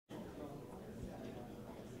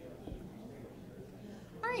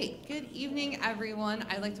right, good evening, everyone.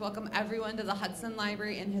 I'd like to welcome everyone to the Hudson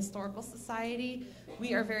Library and Historical Society.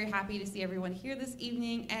 We are very happy to see everyone here this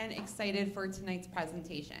evening and excited for tonight's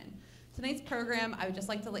presentation. Tonight's program, I would just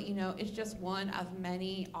like to let you know, is just one of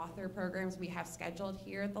many author programs we have scheduled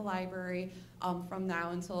here at the library from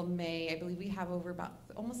now until May. I believe we have over about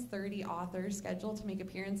almost 30 authors scheduled to make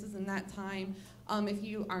appearances in that time. If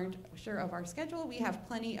you aren't sure of our schedule, we have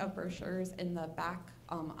plenty of brochures in the back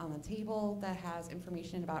on the table that has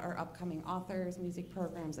information about our upcoming authors, music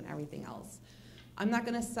programs, and everything else. I'm not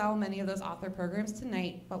going to sell many of those author programs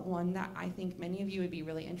tonight, but one that I think many of you would be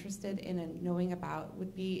really interested in and knowing about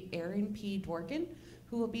would be Aaron P. Dworkin,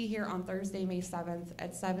 who will be here on Thursday, May 7th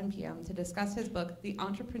at 7 p.m. to discuss his book, The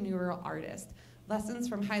Entrepreneurial Artist, Lessons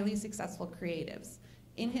from Highly Successful Creatives.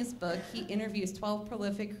 In his book, he interviews 12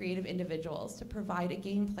 prolific creative individuals to provide a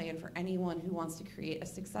game plan for anyone who wants to create a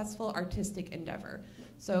successful artistic endeavor.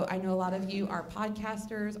 So I know a lot of you are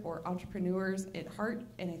podcasters or entrepreneurs at heart,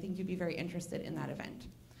 and I think you'd be very interested in that event.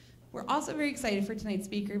 We're also very excited for tonight's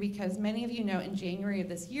speaker because many of you know in January of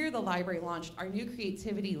this year, the library launched our new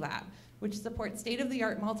Creativity Lab, which supports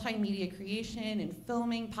state-of-the-art multimedia creation and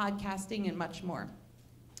filming, podcasting, and much more.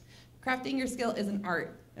 Crafting your skill is an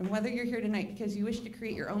art. And whether you're here tonight because you wish to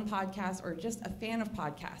create your own podcast or just a fan of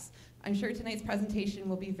podcasts, I'm sure tonight's presentation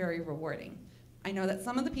will be very rewarding. I know that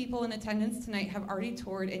some of the people in attendance tonight have already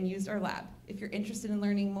toured and used our lab. If you're interested in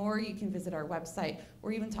learning more, you can visit our website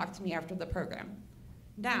or even talk to me after the program.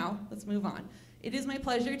 Now, let's move on. It is my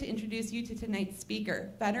pleasure to introduce you to tonight's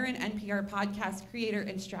speaker, veteran NPR podcast creator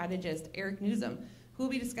and strategist, Eric Nuzum, who will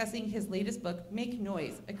be discussing his latest book, Make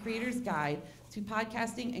Noise, A Creator's Guide to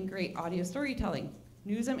Podcasting and Great Audio Storytelling.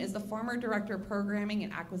 Nuzum is the former Director of Programming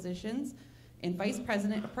and Acquisitions and Vice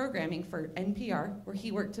President of Programming for NPR, where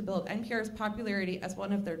he worked to build NPR's popularity as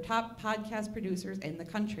one of their top podcast producers in the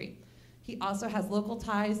country. He also has local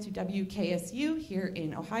ties to WKSU here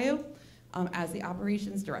in Ohio as the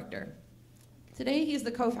Operations Director. Today, he is the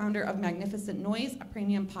co-founder of Magnificent Noise, a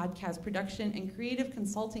premium podcast production and creative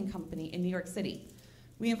consulting company in New York City.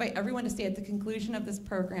 We invite everyone to stay at the conclusion of this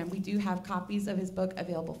program. We do have copies of his book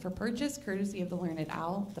available for purchase, courtesy of the Learned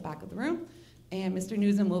Owl at the back of the room. And Mr.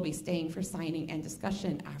 Nuzum will be staying for signing and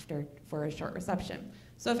discussion after for a short reception.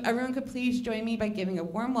 So if everyone could please join me by giving a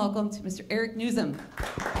warm welcome to Mr. Eric Nuzum.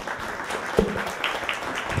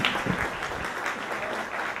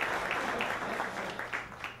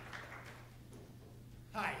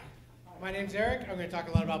 My name's Eric. I'm going to talk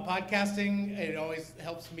a lot about podcasting. It always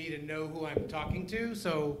helps me to know who I'm talking to.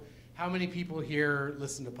 So how many people here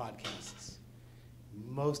listen to podcasts?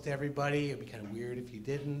 Most everybody. It'd be kind of weird if you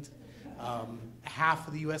didn't. Half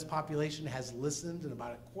of the U.S. population has listened, and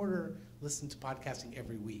about a quarter listen to podcasting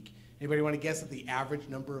every week. Anybody want to guess at the average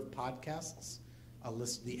number of podcasts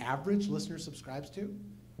the average listener subscribes to?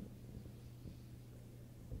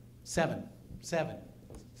 7. So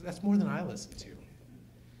that's more than I listen to.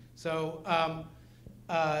 So,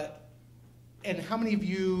 and how many of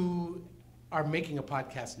you are making a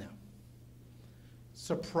podcast now?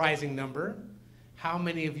 Surprising number. How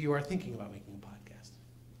many of you are thinking about making a podcast?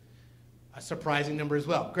 A surprising number as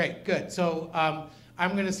well. Great, good. So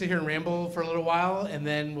I'm going to sit here and ramble for a little while, and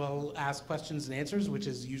then we'll ask questions and answers, which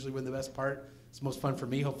is usually when the best part. It's most fun for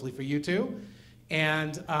me, hopefully for you too.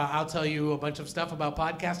 And I'll tell you a bunch of stuff about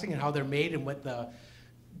podcasting and how they're made and what the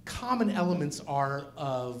common elements are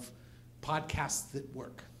of podcasts that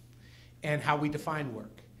work and how we define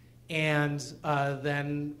work. And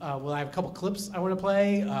then I have a couple clips I want to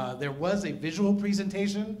play. There was a visual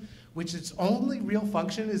presentation, which its only real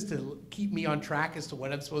function is to keep me on track as to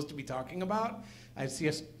what I'm supposed to be talking about. I see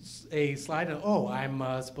a slide and, oh, I'm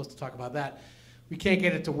supposed to talk about that. We can't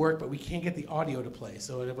get it to work, but we can't get the audio to play.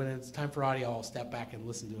 So when it's time for audio, I'll step back and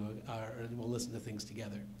listen to we'll listen to things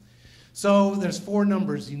together. So there's 4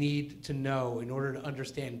 numbers you need to know in order to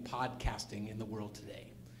understand podcasting in the world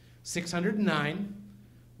today. 609,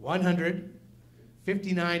 100,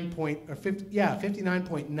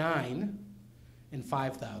 59.9, and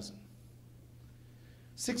 5,000.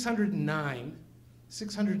 609,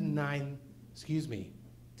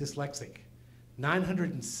 dyslexic.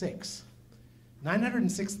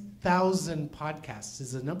 906,000 podcasts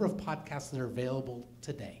is the number of podcasts that are available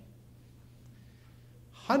today.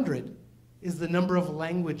 100 is the number of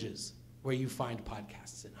languages where you find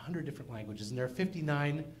podcasts in 100 different languages, and there are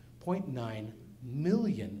 59.9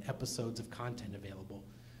 million episodes of content available.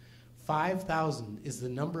 5,000 is the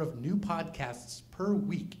number of new podcasts per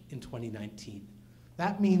week in 2019.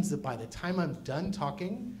 That means that by the time I'm done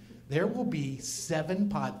talking, there will be 7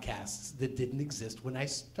 podcasts that didn't exist when I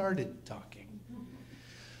started talking.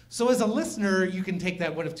 So as a listener, you can take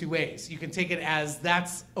that one of two ways. You can take it as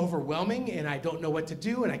that's overwhelming and I don't know what to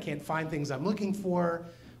do and I can't find things I'm looking for.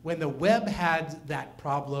 When the web had that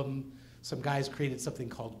problem, some guys created something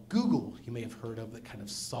called Google, you may have heard of, that kind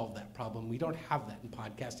of solved that problem. We don't have that in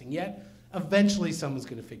podcasting yet. Eventually someone's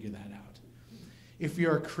going to figure that out. If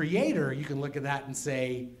you're a creator, you can look at that and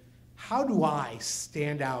say, how do I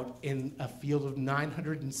stand out in a field of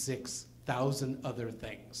 906,000 other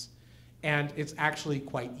things? And it's actually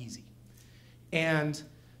quite easy. And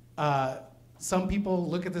some people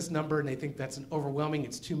look at this number and they think that's an overwhelming,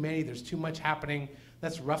 it's too many, there's too much happening.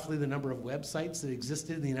 That's roughly the number of websites that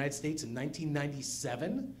existed in the United States in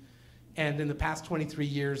 1997. And in the past 23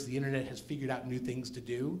 years, the internet has figured out new things to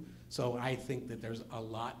do. So I think that there's a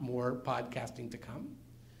lot more podcasting to come.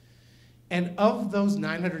 And of those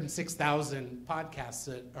 906,000 podcasts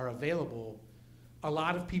that are available, a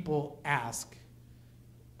lot of people ask,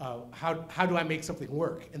 how do I make something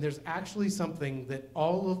work? And there's actually something that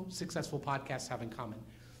all of successful podcasts have in common.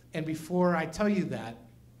 And before I tell you that,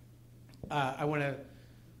 I want to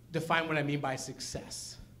define what I mean by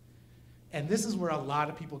success. And this is where a lot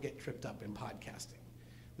of people get tripped up in podcasting.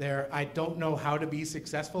 I don't know how to be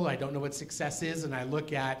successful. I don't know what success is. And I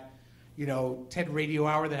look at, TED Radio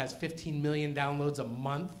Hour that has 15 million downloads a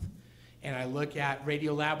month. And I look at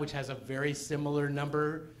Radiolab, which has a very similar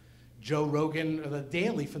number. Joe Rogan, the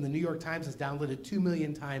Daily from the New York Times, has downloaded 2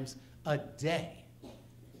 million times a day,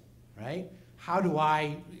 right? How do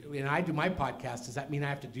when I do my podcast, does that mean I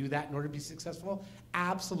have to do that in order to be successful?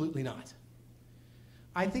 Absolutely not.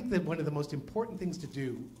 I think that one of the most important things to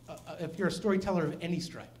do, if you're a storyteller of any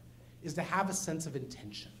stripe, is to have a sense of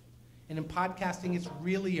intention. And in podcasting, it's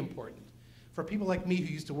really important. For people like me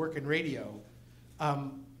who used to work in radio,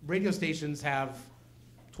 radio stations have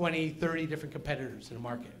 20, 30 different competitors in a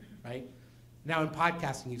market, right? Now in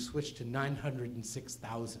podcasting, you've switched to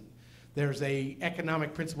 906,000. There's an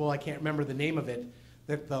economic principle, I can't remember the name of it,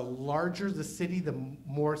 that the larger the city, the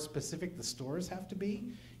more specific the stores have to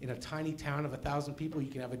be. In a tiny town of 1,000 people,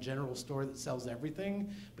 you can have a general store that sells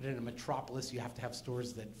everything, but in a metropolis, you have to have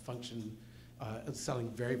stores that function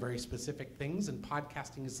selling very, very specific things, and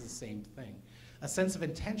podcasting is the same thing. A sense of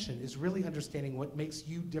intention is really understanding what makes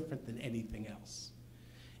you different than anything else.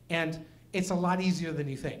 And it's a lot easier than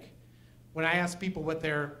you think. When I ask people what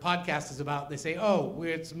their podcast is about, they say,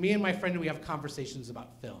 it's me and my friend and we have conversations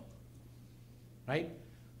about film, right?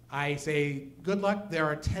 I say, good luck, there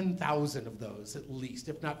are 10,000 of those at least,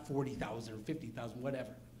 if not 40,000 or 50,000,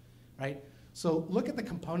 whatever, right? So look at the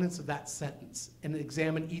components of that sentence and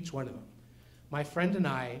examine each one of them. My friend and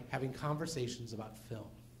I having conversations about film.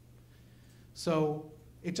 So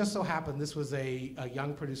it just so happened this was a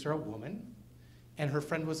young producer, a woman, and her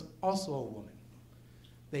friend was also a woman.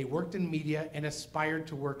 They worked in media and aspired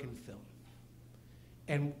to work in film.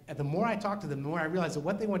 And the more I talked to them, the more I realized that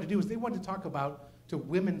what they wanted to do is they wanted to talk to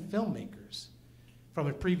women filmmakers from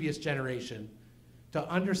a previous generation to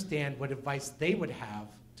understand what advice they would have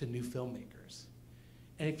to new filmmakers.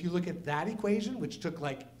 And if you look at that equation, which took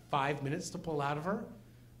like 5 minutes to pull out of her,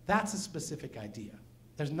 that's a specific idea.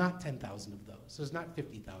 There's not 10,000 of those. There's not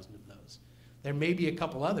 50,000 of those. There may be a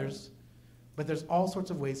couple others, but there's all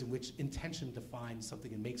sorts of ways in which intention defines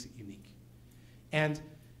something and makes it unique. And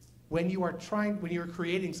when you're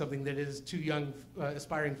creating something that is two young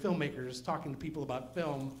aspiring filmmakers talking to people about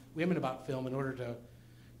film, women about film, in order to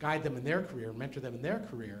guide them in their career, mentor them in their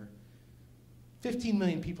career, 15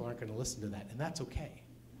 million people aren't going to listen to that, and that's okay.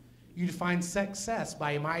 You define success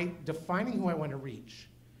by, am I defining who I want to reach,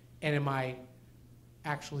 and am I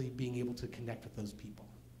actually being able to connect with those people?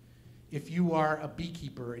 If you are a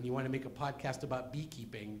beekeeper and you want to make a podcast about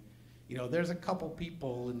beekeeping, there's a couple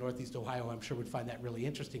people in Northeast Ohio I'm sure would find that really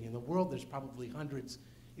interesting. In the world, there's probably hundreds,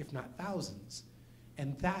 if not thousands.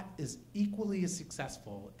 And that is equally as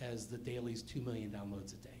successful as the Daily's 2 million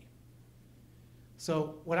downloads a day.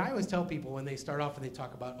 So what I always tell people when they start off and they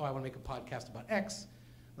talk about, I want to make a podcast about X,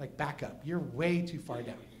 like back up, you're way too far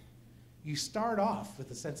down. You start off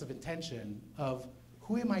with a sense of intention of,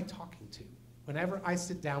 who am I talking to? Whenever I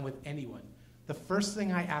sit down with anyone, the first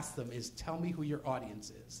thing I ask them is, tell me who your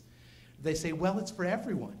audience is. They say, well, it's for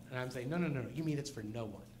everyone. And I'm saying, no, you mean it's for no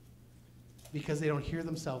one. Because they don't hear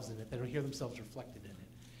themselves in it. They don't hear themselves reflected in it.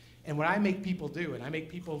 And what I make people do, and I make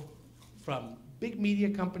people from big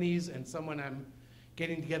media companies and someone I'm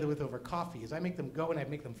getting together with over coffee, is I make them go and I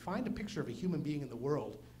make them find a picture of a human being in the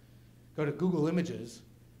world, go to Google Images,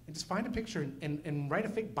 and just find a picture and write a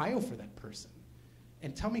fake bio for that person.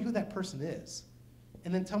 And tell me who that person is.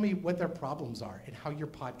 And then tell me what their problems are and how your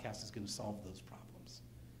podcast is going to solve those problems.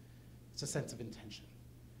 It's a sense of intention.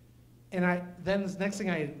 And then the next thing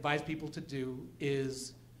I advise people to do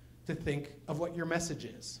is to think of what your message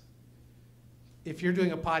is. If you're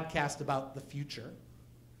doing a podcast about the future,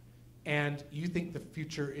 and you think the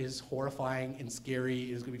future is horrifying and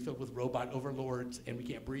scary, is going to be filled with robot overlords, and we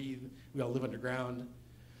can't breathe, we all live underground,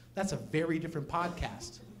 that's a very different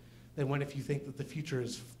podcast than when if you think that the future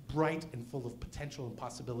is bright and full of potential and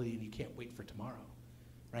possibility and you can't wait for tomorrow,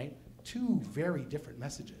 right? Two very different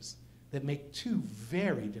messages that make two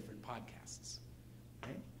very different podcasts,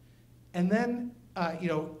 right? And then,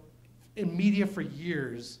 in media for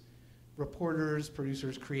years, reporters,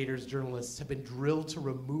 producers, creators, journalists have been drilled to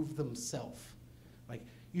remove themselves. Like,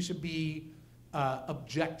 you should be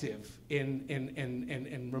objective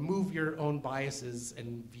and remove your own biases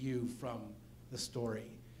and view from the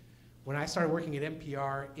story. When I started working at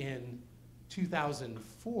NPR in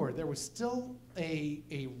 2004, there was still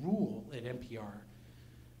a rule at NPR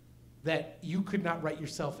that you could not write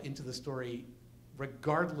yourself into the story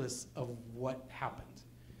regardless of what happened.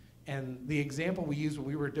 And the example we used when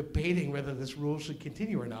we were debating whether this rule should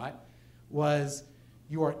continue or not was,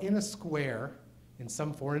 you are in a square in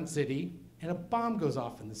some foreign city and a bomb goes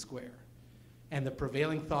off in the square. And the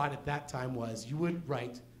prevailing thought at that time was you would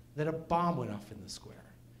write that a bomb went off in the square.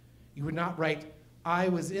 You would not write, I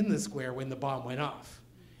was in the square when the bomb went off.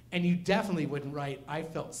 And you definitely wouldn't write, I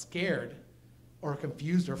felt scared or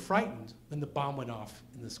confused or frightened when the bomb went off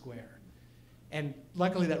in the square. And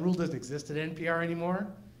luckily that rule doesn't exist at NPR anymore.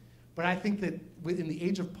 But I think that in the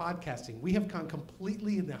age of podcasting, we have gone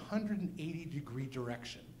completely in the 180-degree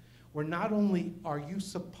direction, where not only are you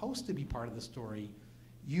supposed to be part of the story,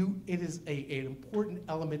 it is an important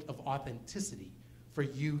element of authenticity for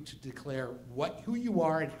you to declare who you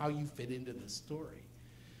are and how you fit into this story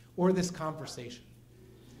or this conversation.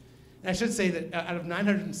 And I should say that out of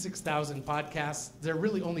 906,000 podcasts, there are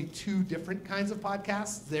really only two different kinds of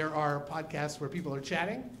podcasts. There are podcasts where people are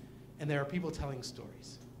chatting, and there are people telling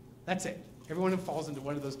stories. That's it. Everyone falls into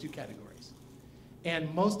one of those two categories.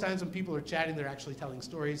 And most times when people are chatting, they're actually telling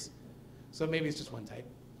stories. So maybe it's just one type.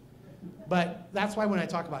 But that's why when I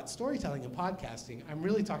talk about storytelling and podcasting, I'm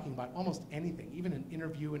really talking about almost anything, even an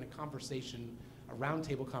interview and a conversation, a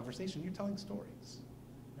roundtable conversation, you're telling stories,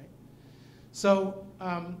 right? So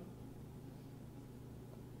I'm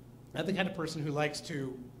the kind of person who likes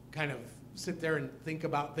to kind of sit there and think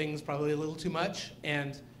about things probably a little too much.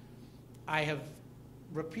 And I have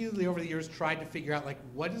repeatedly over the years tried to figure out, like,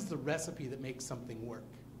 what is the recipe that makes something work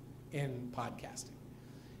in podcasting?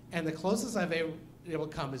 And the closest I've able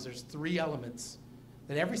to come is there's three elements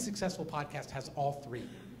that every successful podcast has, all three,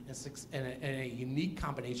 and a unique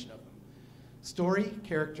combination of them: story,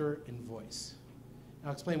 character, and voice. And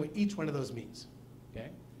I'll explain what each one of those means, okay?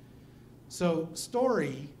 So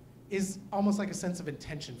story is almost like a sense of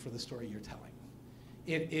intention for the story you're telling.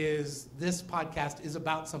 It is, this podcast is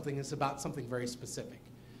about something, it's about something very specific.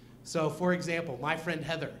 So for example, my friend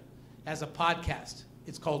Heather has a podcast.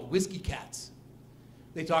 It's called Whiskey Cats.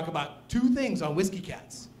 They talk about two things on Whiskey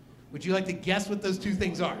Cats. Would you like to guess what those two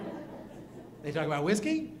things are? They talk about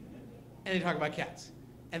whiskey and they talk about cats.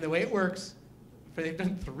 And the way it works, they've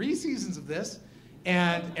done 3 seasons of this,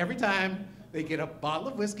 and every time they get a bottle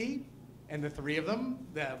of whiskey, and the three of them,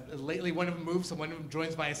 lately one of them moved, so one of them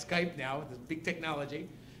joins via Skype now with this big technology.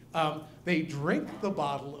 They drink the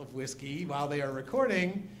bottle of whiskey while they are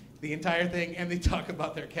recording the entire thing, and they talk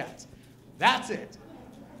about their cats. That's it,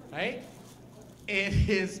 right?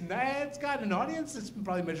 It's got an audience that's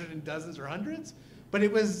probably measured in dozens or hundreds, but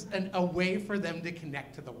it was a way for them to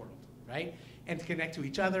connect to the world, right? And to connect to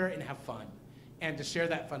each other and have fun, and to share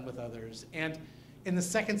that fun with others. And in the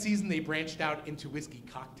second season, they branched out into whiskey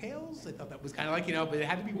cocktails. I thought that was kind of like, but it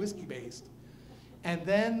had to be whiskey-based. And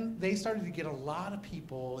then they started to get a lot of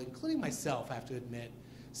people, including myself, I have to admit,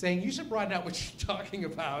 saying, you should broaden out what you're talking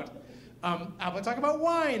about. How about talk about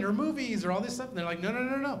wine or movies or all this stuff? And they're like,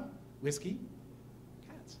 no. Whiskey,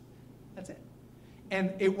 cats. That's it.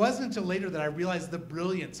 And it wasn't until later that I realized the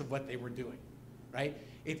brilliance of what they were doing, right?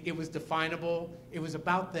 It was definable. It was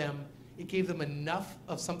about them. It gave them enough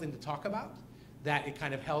of something to talk about that it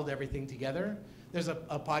kind of held everything together. There's a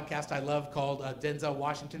podcast I love called Denzel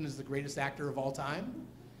Washington is the Greatest Actor of All Time.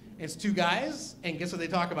 It's 2 guys, and guess what they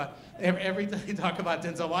talk about? Every time they talk about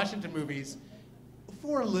Denzel Washington movies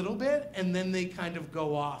for a little bit, and then they kind of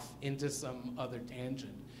go off into some other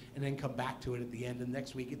tangent, and then come back to it at the end, and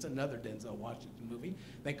next week it's another Denzel Washington movie.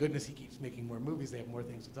 Thank goodness he keeps making more movies, they have more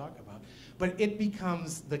things to talk about. But it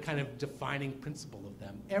becomes the kind of defining principle of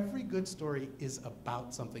them. Every good story is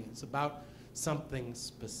about something. It's about something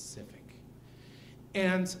specific.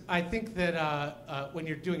 And I think that when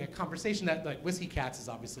you're doing a conversation, that like Whiskey Cats is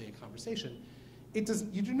obviously a conversation,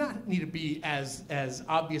 you do not need to be as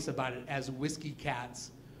obvious about it as Whiskey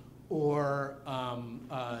Cats or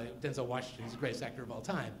Denzel Washington, he's the greatest actor of all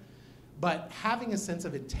time. But having a sense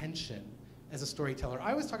of intention as a storyteller,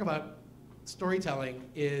 I always talk about storytelling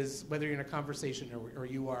is, whether you're in a conversation or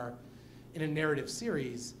you are in a narrative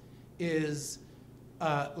series, is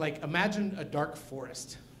like imagine a dark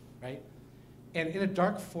forest, right? And in a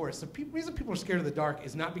dark forest, the reason people are scared of the dark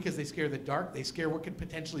is not because they scare the dark, they scare what could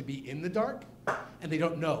potentially be in the dark, and they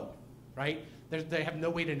don't know, right? They have no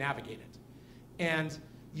way to navigate it. And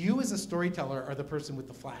you as a storyteller are the person with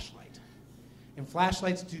the flashlight. And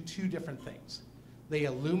flashlights do two different things. They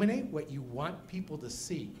illuminate what you want people to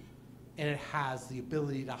see, and it has the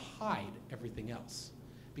ability to hide everything else.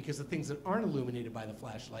 Because the things that aren't illuminated by the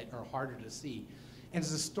flashlight are harder to see. And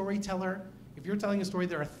as a storyteller, if you're telling a story,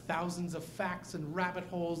 there are thousands of facts and rabbit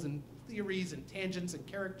holes and theories and tangents and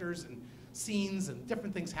characters and scenes and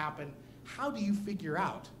different things happen. How do you figure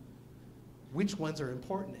out which ones are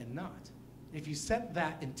important and not? If you set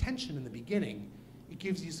that intention in the beginning, it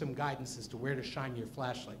gives you some guidance as to where to shine your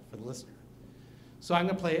flashlight for the listener. So I'm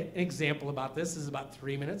going to play an example about this. This is about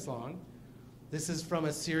 3 minutes long. This is from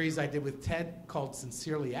a series I did with TED called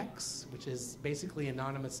Sincerely X, which is basically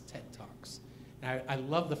anonymous TED Talks. And I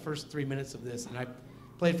love the first 3 minutes of this, and I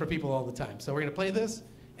play it for people all the time. So we're going to play this,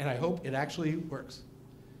 and I hope it actually works.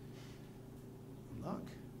 Unlock.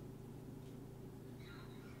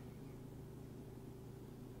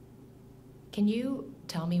 Can you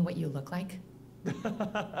tell me what you look like?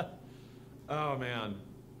 Oh, man.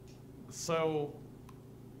 So,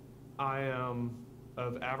 I am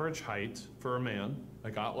of average height for a man. I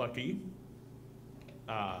got lucky.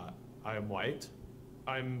 I am white.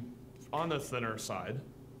 I'm on the thinner side.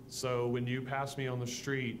 So when you pass me on the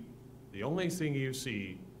street, the only thing you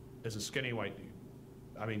see is a skinny white dude.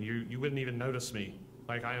 I mean, you wouldn't even notice me.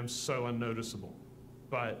 Like, I am so unnoticeable.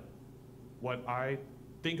 But what I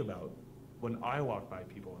think about when I walk by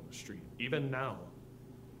people on the street, even now,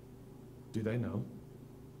 do they know?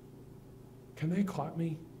 Can they clock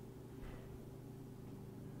me?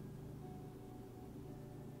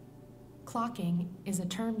 Clocking is a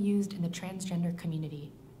term used in the transgender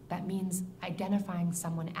community that means identifying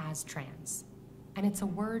someone as trans. And it's a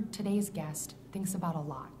word today's guest thinks about a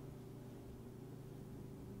lot.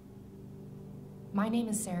 My name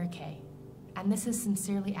is Sarah Kay, and this is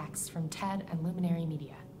Sincerely X from TED and Luminary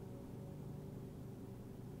Media.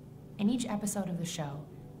 In each episode of the show,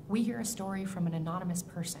 we hear a story from an anonymous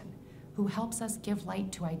person who helps us give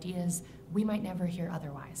light to ideas we might never hear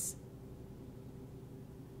otherwise.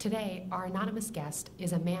 Today, our anonymous guest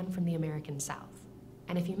is a man from the American South,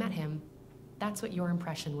 and if you met him, that's what your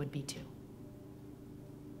impression would be too.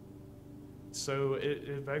 So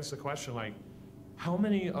it begs the question, like, how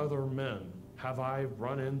many other men have I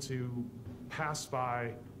run into, passed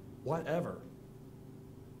by, whatever?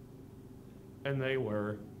 And they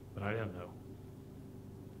were, but I didn't know.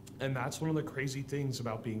 And that's one of the crazy things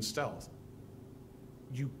about being stealth.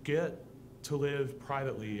 You get to live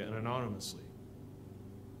privately and anonymously,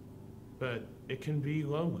 but it can be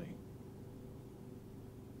lonely.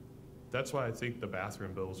 That's why I think the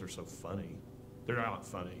bathroom bills are so funny. They're not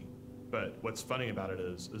funny, but what's funny about it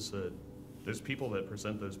is that those people that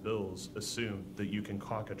present those bills assume that you can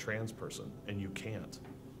clock a trans person, and you can't.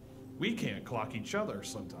 We can't clock each other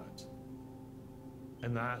sometimes.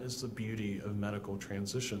 And that is the beauty of medical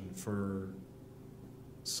transition for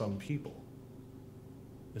some people,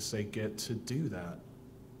 is they get to do that.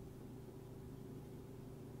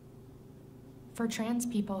 For trans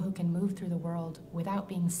people who can move through the world without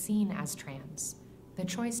being seen as trans, the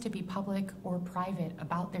choice to be public or private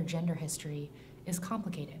about their gender history is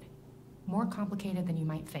complicated, more complicated than you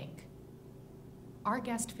might think. Our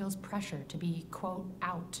guest feels pressure to be, quote,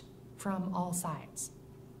 out from all sides.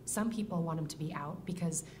 Some people want him to be out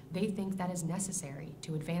because they think that is necessary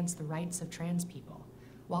to advance the rights of trans people,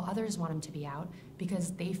 while others want him to be out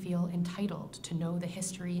because they feel entitled to know the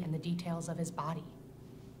history and the details of his body.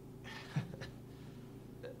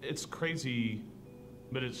 It's crazy,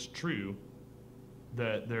 but it's true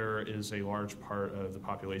that there is a large part of the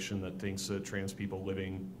population that thinks that trans people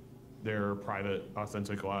living their private,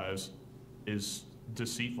 authentic lives is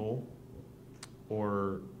deceitful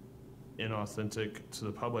or inauthentic to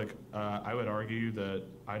the public. I would argue that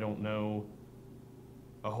I don't know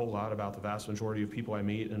a whole lot about the vast majority of people I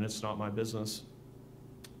meet, and it's not my business.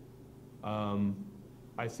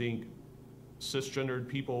 I think cisgendered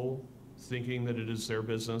people thinking that it is their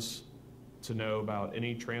business to know about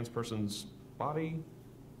any trans person's body,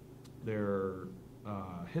 their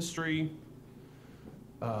history,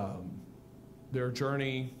 their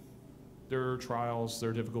journey, their trials,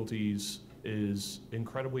 their difficulties is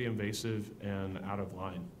incredibly invasive and out of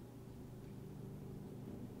line.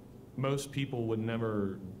 most people would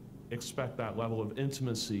never expect that level of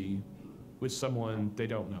intimacy with someone they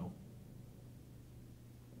don't know.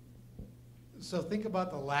 So think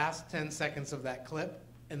about the last 10 seconds of that clip,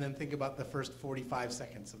 and then think about the first 45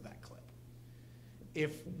 seconds of that clip.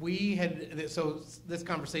 If we had, so this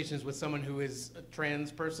conversation is with someone who is a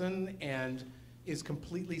trans person and is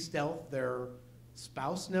completely stealth. Their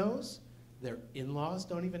spouse knows, their in-laws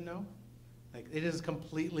don't even know. Like, it is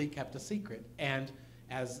completely kept a secret, and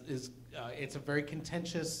it's a very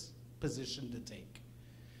contentious position to take.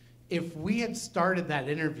 If we had started that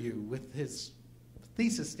interview with his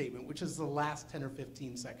thesis statement, which is the last 10 or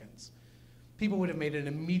 15 seconds, people would have made an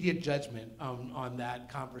immediate judgment on that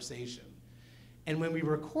conversation. And when we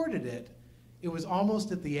recorded it, it was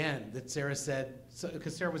almost at the end that Sarah said,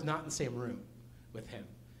 because Sarah was not in the same room with him,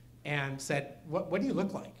 and said, what do you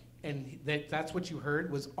look like? And that's what you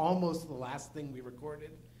heard was almost the last thing we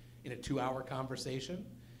recorded in a 2-hour conversation.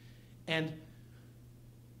 And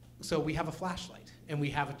so we have a flashlight, and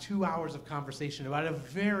we have 2 hours of conversation about a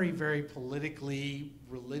very, very politically,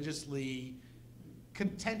 religiously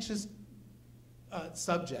contentious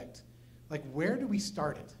subject. Like, where do we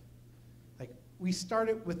start it? Like, we start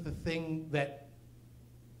it with the thing that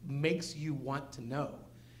makes you want to know.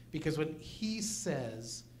 Because when he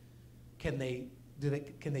says, can they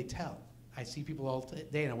tell? I see people all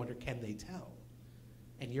day and I wonder, can they tell?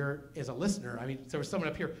 And you're, as a listener, I mean, there was someone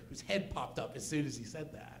up here whose head popped up as soon as he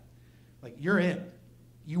said that. Like, you're in.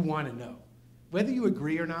 You want to know. Whether you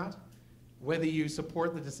agree or not, whether you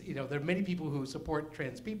support there are many people who support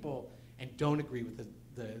trans people and don't agree with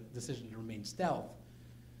the decision to remain stealth.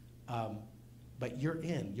 But you're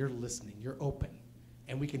in, you're listening, you're open.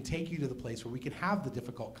 And we can take you to the place where we can have the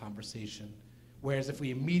difficult conversation, whereas if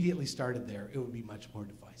we immediately started there, it would be much more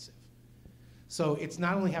divisive. So it's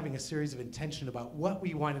not only having a series of intention about what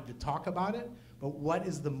we wanted to talk about it, but what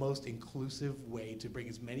is the most inclusive way to bring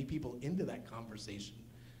as many people into that conversation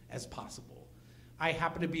as possible. I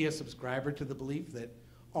happen to be a subscriber to the belief that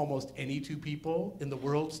almost any two people in the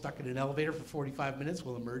world stuck in an elevator for 45 minutes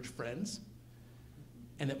will emerge friends,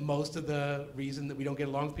 and that most of the reason that we don't get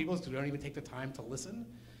along with people is because we don't even take the time to listen.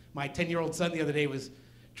 My 10-year-old son the other day was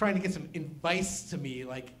trying to get some advice to me,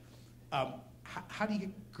 like, how do you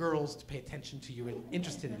get girls to pay attention to you and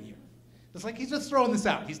interested in you? It's like, he's just throwing this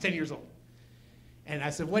out. He's 10 years old. And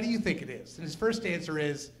I said, what do you think it is? And his first answer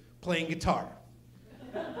is playing guitar.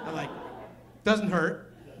 I'm like, doesn't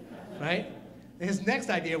hurt, right? And his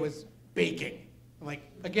next idea was baking. I'm like,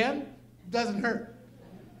 again, doesn't hurt.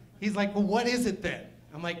 He's like, well, what is it then?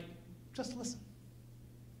 I'm like, just listen,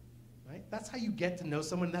 right? That's how you get to know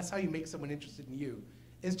someone. That's how you make someone interested in you,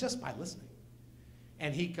 is just by listening.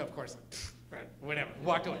 And he, of course, like, whatever,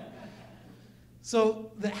 walked away.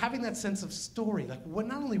 So having that sense of story, like,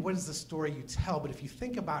 not only what is the story you tell, but if you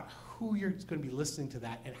think about who you're going to be listening to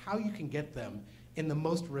that and how you can get them in the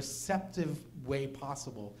most receptive way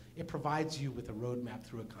possible, it provides you with a roadmap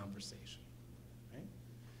through a conversation, right?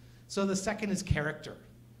 So the second is character.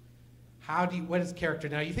 What is character?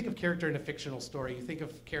 Now, you think of character in a fictional story. You think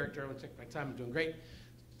of character, I'll take my time, I'm doing great.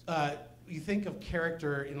 You think of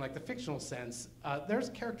character in like the fictional sense. There's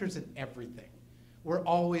characters in everything. We're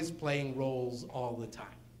always playing roles all the time.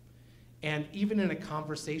 And even in a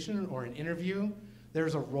conversation or an interview,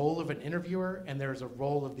 there's a role of an interviewer and there's a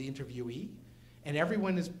role of the interviewee. And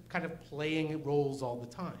everyone is kind of playing roles all the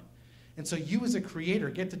time. And so you as a creator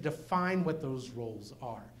get to define what those roles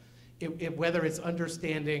are. Whether it's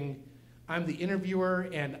understanding, I'm the interviewer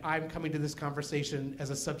and I'm coming to this conversation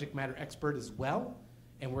as a subject matter expert as well,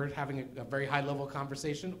 and we're having a very high level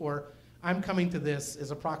conversation, or I'm coming to this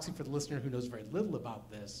as a proxy for the listener who knows very little about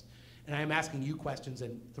this, and I'm asking you questions,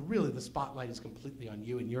 and really the spotlight is completely on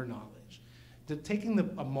you and your knowledge. Taking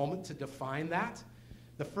a moment to define that,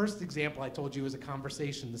 the first example I told you is a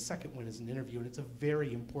conversation, the second one is an interview, and it's a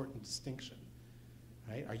very important distinction,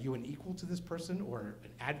 right? Are you an equal to this person or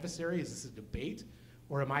an adversary? Is this a debate?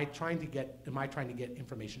 Or am I trying to get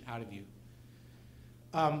information out of you?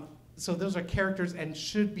 So those are characters and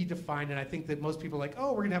should be defined, and I think that most people are like,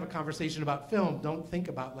 oh, we're gonna have a conversation about film. Don't think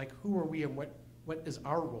about like, who are we and what is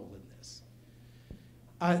our role in this?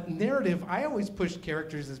 Narrative, I always push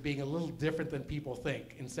characters as being a little different than people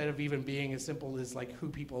think. Instead of even being as simple as like who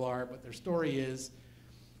people are, what their story is,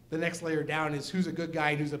 the next layer down is who's a good guy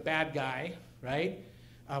and who's a bad guy, right?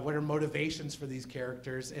 What are motivations for these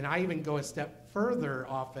characters? And I even go a step further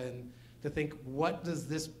often to think, what does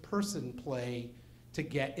this person play to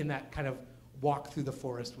get in that kind of walk through the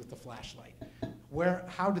forest with the flashlight?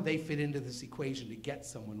 How do they fit into this equation to get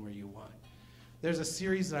someone where you want? There's a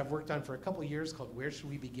series that I've worked on for a couple of years called Where Should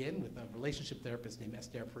We Begin? With a relationship therapist named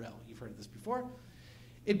Esther Perel. You've heard of this before.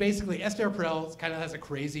 it basically, Esther Perel kind of has a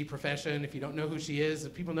crazy profession. If you don't know who she is,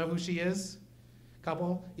 if people know who she is,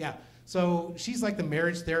 couple, yeah. So she's like the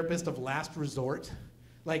marriage therapist of last resort.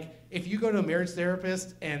 Like, if you go to a marriage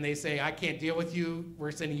therapist and they say, I can't deal with you,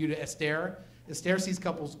 we're sending you to Esther. Esther sees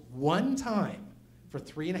couples one time for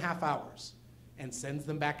 3.5 hours and sends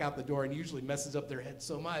them back out the door, and usually messes up their head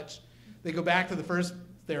so much. They go back to the first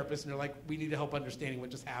therapist and they're like, we need help understanding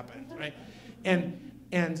what just happened, right? And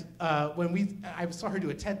when I saw her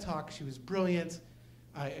do a TED Talk, she was brilliant.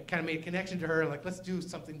 I kind of made a connection to her, like, let's do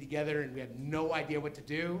something together, and we had no idea what to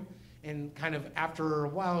do. And kind of after a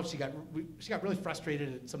while, she got really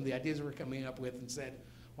frustrated at some of the ideas we were coming up with and said,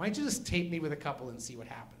 why don't you just tape me with a couple and see what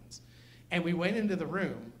happens? And we went into the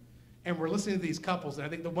room, and we're listening to these couples, and I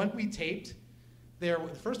think the one we taped, the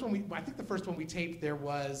first one we taped, there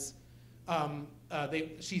was,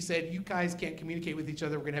 she said, you guys can't communicate with each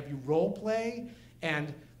other, we're gonna have you role play,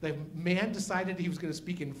 and the man decided he was gonna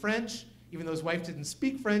speak in French, even though his wife didn't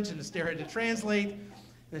speak French, and Esther had to translate.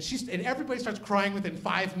 And everybody starts crying within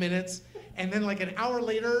 5 minutes, and then like an hour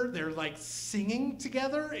later, they're like singing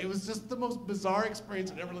together. It was just the most bizarre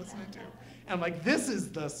experience I'd ever listened to. And I'm like, this is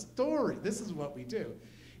the story. This is what we do.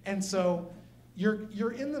 And so you're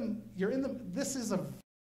listening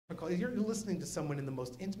to someone in the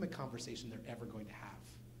most intimate conversation they're ever going to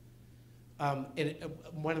have.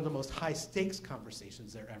 One of the most high stakes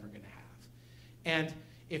conversations they're ever going to have. And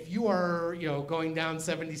if you are, going down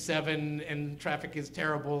 77 and traffic is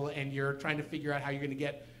terrible and you're trying to figure out how you're going to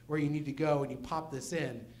get where you need to go and you pop this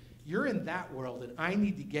in, you're in that world, and I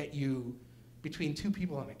need to get you between two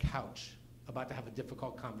people on a couch about to have a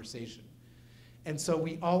difficult conversation. And so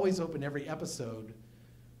we always open every episode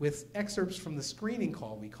with excerpts from the screening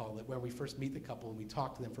call, we call it, where we first meet the couple and we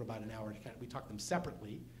talk to them for about an hour. We talk to them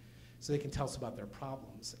separately so they can tell us about their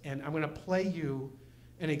problems. And I'm going to play you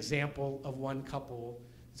an example of one couple.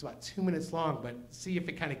 It's about 2 minutes long, but see if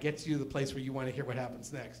it kind of gets you to the place where you want to hear what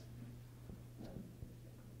happens next.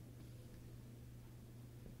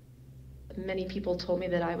 Many people told me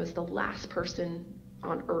that I was the last person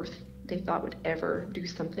on earth they thought would ever do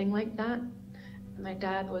something like that. My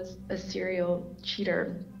dad was a serial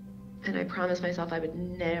cheater, and I promised myself I would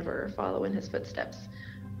never follow in his footsteps,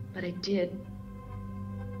 but I did.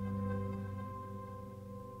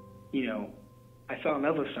 I fell in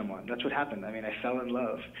love with someone. That's what happened. I mean, I fell in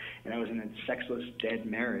love, and I was in a sexless, dead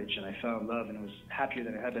marriage, and I fell in love, and it was happier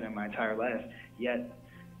than I had been in my entire life, yet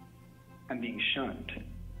I'm being shunned.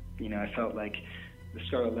 I felt like the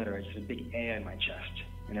Scarlet Letter. I just had a big A on my chest,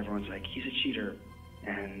 and everyone's like, he's a cheater,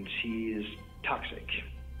 and he is toxic.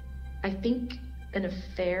 I think an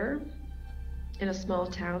affair in a small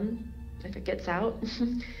town, if it gets out,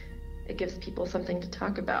 it gives people something to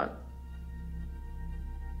talk about.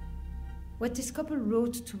 What this couple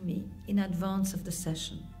wrote to me in advance of the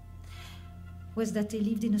session was that they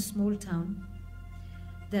lived in a small town,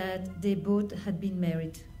 that they both had been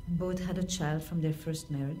married, both had a child from their first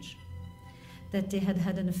marriage, that they had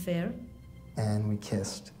had an affair. And we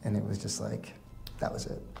kissed, and it was just like, that was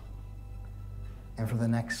it. And for the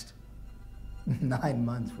next 9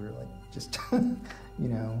 months, we were like just,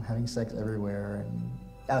 having sex everywhere and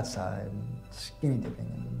outside and skinny dipping.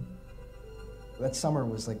 And that summer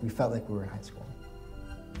was like, we felt like we were in high school.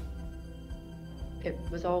 It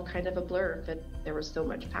was all kind of a blur, but there was so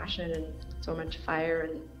much passion and so much fire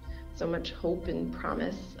and so much hope and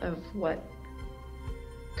promise of what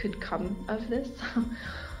could come of this.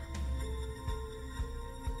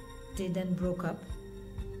 They then broke up.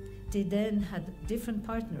 They then had different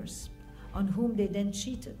partners on whom they then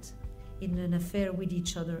cheated in an affair with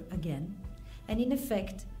each other again. And in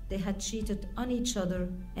effect, they had cheated on each other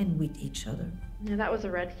and with each other. Yeah, that was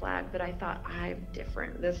a red flag, but I thought, I'm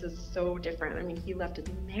different. This is so different. I mean, he left his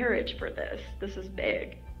marriage for this. This is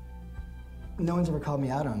big. No one's ever called me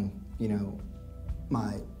out on,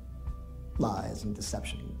 my lies and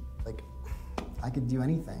deception. Like, I could do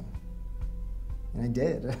anything. And I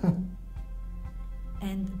did.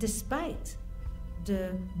 And despite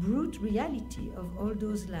the brute reality of all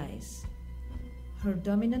those lies, her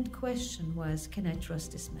dominant question was, can I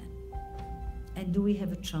trust this man? And do we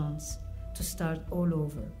have a chance to start all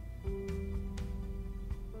over?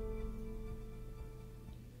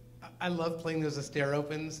 I love playing those Esther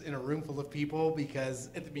opens in a room full of people, because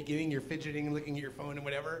at the beginning you're fidgeting and looking at your phone and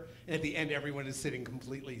whatever, and at the end everyone is sitting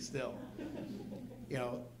completely still.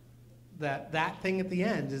 That thing at the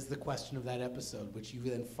end is the question of that episode, which you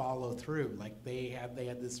then follow through. Like they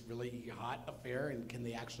had this really hot affair, and can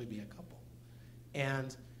they actually be a couple?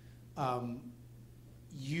 And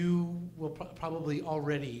you will probably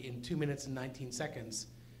already in 2 minutes and 19 seconds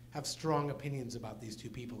have strong opinions about these two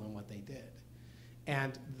people and what they did.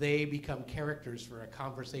 And they become characters for a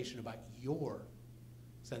conversation about your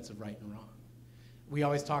sense of right and wrong. We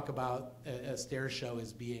always talk about a stairs show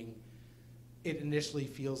as being, it initially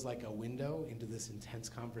feels like a window into this intense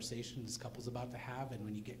conversation this couple's about to have, and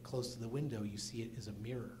when you get close to the window, you see it as a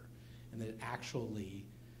mirror, and that it actually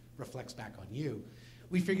reflects back on you.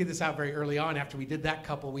 We figured this out very early on. After we did that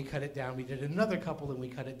couple, we cut it down. We did another couple, and we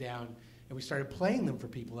cut it down, and we started playing them for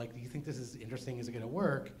people, like, do you think this is interesting? Is it gonna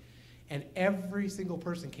work? And every single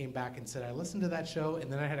person came back and said, I listened to that show,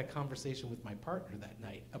 and then I had a conversation with my partner that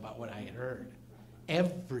night about what I had heard.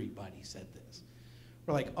 Everybody said this.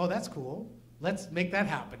 We're like, oh, that's cool. Let's make that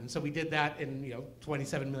happen. And so we did that, and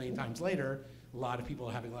 27 million times later, a lot of people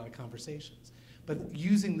are having a lot of conversations. But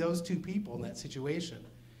using those two people in that situation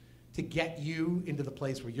to get you into the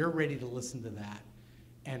place where you're ready to listen to that,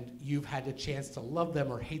 and you've had a chance to love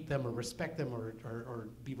them or hate them or respect them or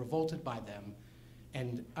be revolted by them.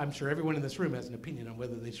 And I'm sure everyone in this room has an opinion on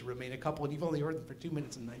whether they should remain a couple, and you've only heard them for 2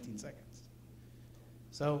 minutes and 19 seconds.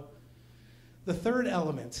 So the third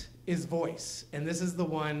element is voice, and this is the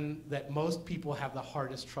one that most people have the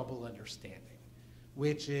hardest trouble understanding,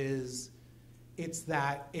 which is it's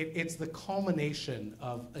the culmination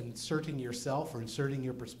of inserting yourself or inserting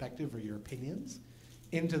your perspective or your opinions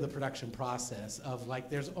into the production process of, like,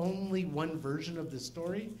 there's only one version of this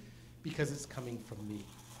story because it's coming from me.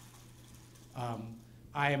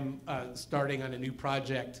 I am starting on a new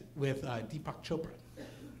project with Deepak Chopra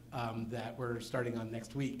that we're starting on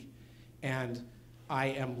next week. And I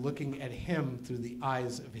am looking at him through the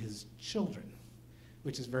eyes of his children,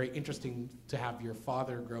 which is very interesting to have your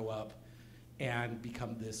father grow up and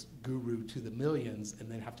become this guru to the millions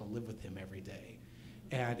and then have to live with him every day.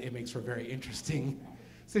 And it makes for a very interesting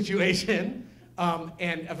situation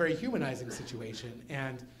and a very humanizing situation.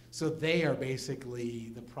 And so they are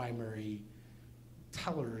basically the primary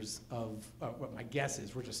tellers of what my guess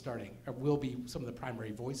is, we're just starting, will be some of the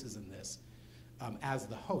primary voices in this as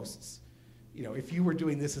the hosts. If you were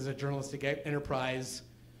doing this as a journalistic enterprise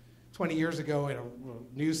 20 years ago at a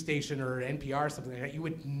news station or NPR or something like that, you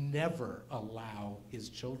would never allow his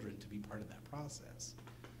children to be part of that process.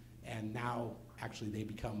 And now, actually, they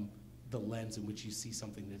become the lens in which you see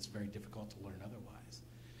something that's very difficult to learn otherwise.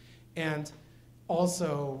 And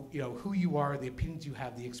also, who you are, the opinions you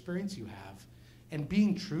have, the experience you have, and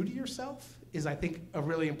being true to yourself is, I think, a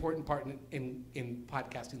really important part in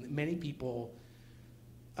podcasting that many people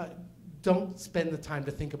don't spend the time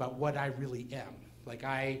to think about what I really am. Like,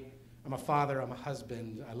 I'm a father, I'm a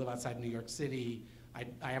husband, I live outside New York City, I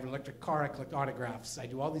have an electric car, I collect autographs, I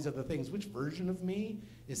do all these other things. Which version of me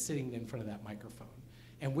is sitting in front of that microphone?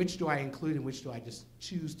 And which do I include and which do I just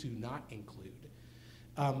choose to not include?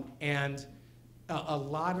 A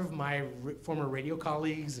lot of my former radio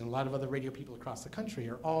colleagues and a lot of other radio people across the country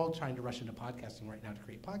are all trying to rush into podcasting right now to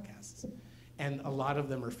create podcasts. And a lot of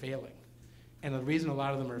them are failing. And the reason a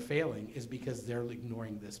lot of them are failing is because they're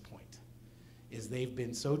ignoring this point, is they've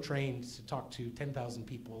been so trained to talk to 10,000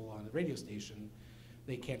 people on a radio station,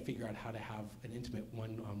 they can't figure out how to have an intimate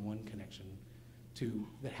one-on-one connection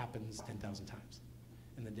that happens 10,000 times,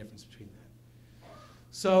 and the difference between that.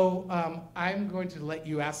 So I'm going to let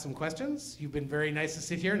you ask some questions. You've been very nice to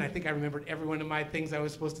sit here, and I think I remembered every one of my things I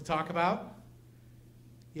was supposed to talk about.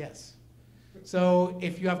 Yes. So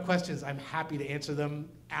if you have questions, I'm happy to answer them.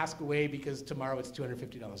 Ask away, because tomorrow it's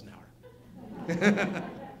 $250 an hour.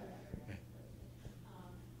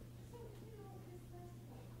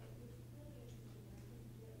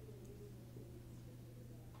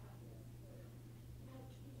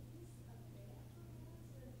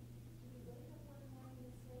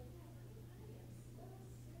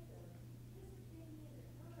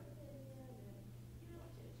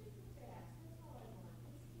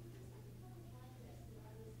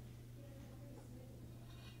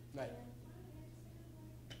 Right.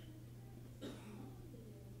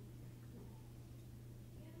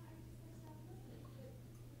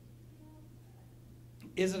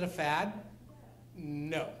 Is it a fad?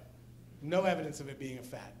 No. No evidence of it being a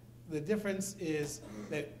fad. The difference is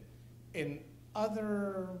that in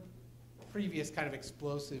other previous kind of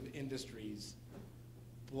explosive industries,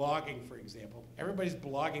 blogging, for example, everybody's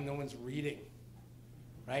blogging, no one's reading,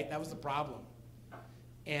 right? That was the problem.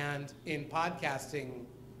 And in podcasting,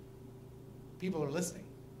 people are listening.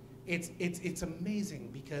 It's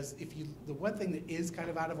amazing, because the one thing that is kind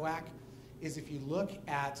of out of whack is if you look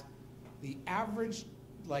at the average,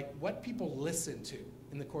 like what people listen to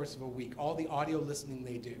in the course of a week, all the audio listening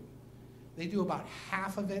they do about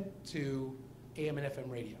half of it to AM and FM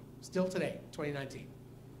radio. Still today, 2019.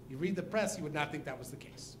 You read the press, you would not think that was the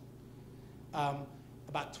case.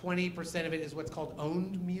 About 20% of it is what's called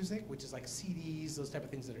owned music, which is like CDs, those type of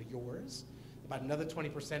things that are yours. About another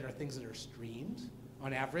 20% are things that are streamed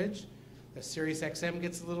on average. The Sirius XM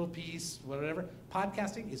gets a little piece, whatever.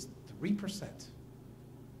 Podcasting is 3%.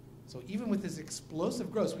 So even with this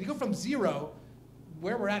explosive growth, when you go from zero,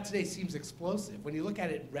 where we're at today seems explosive. When you look at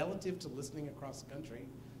it relative to listening across the country,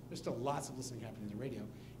 there's still lots of listening happening to the radio.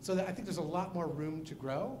 So I think there's a lot more room to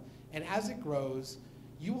grow. And as it grows,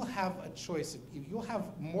 you will have a choice. You'll have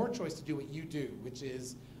more choice to do what you do, which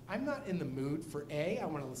is, I'm not in the mood for A, I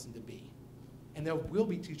want to listen to B. And there will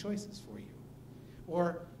be two choices for you.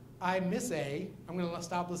 Or I miss A, I'm going to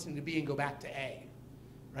stop listening to B and go back to A,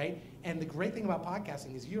 right? And the great thing about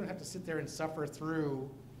podcasting is you don't have to sit there and suffer through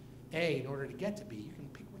A in order to get to B. You can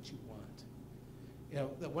pick what you want. You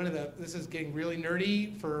know, this is getting really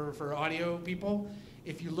nerdy for audio people.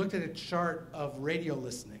 If you looked at a chart of radio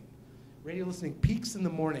listening peaks in the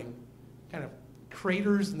morning, kind of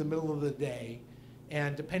craters in the middle of the day,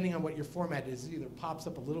 and depending on what your format is, it either pops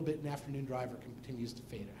up a little bit in afternoon drive or continues to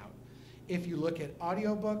fade out. If you look at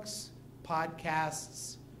audiobooks,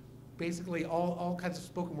 podcasts, basically all kinds of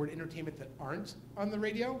spoken word entertainment that aren't on the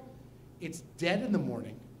radio, it's dead in the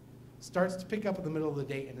morning, starts to pick up in the middle of the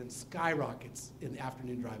day, and then skyrockets in the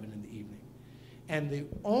afternoon drive and in the evening. And the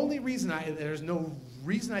only reason there's no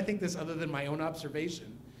reason I think this other than my own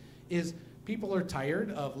observation, is people are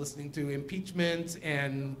tired of listening to impeachment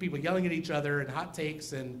and people yelling at each other and hot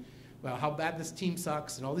takes and, well, how bad this team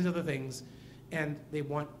sucks and all these other things, and they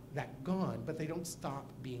want that gone, but they don't stop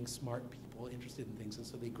being smart people interested in things, and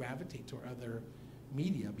so they gravitate to other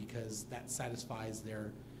media because that satisfies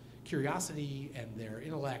their curiosity and their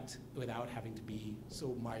intellect without having to be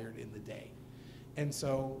so mired in the day. And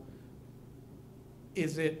so,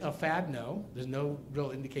 is it a fad? No, there's no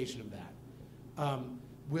real indication of that.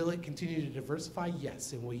 Will it continue to diversify?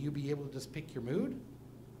 Yes. And will you be able to just pick your mood?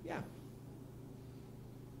 Yeah.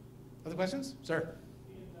 Other questions? Sir?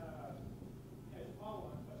 As a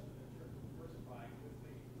follow-on question in terms of diversifying, with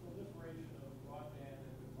the proliferation of broadband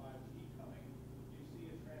and with 5G coming, do you see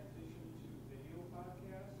a transition to video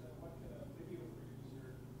podcasts? And what can a video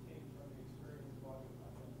producer take from the experience of audio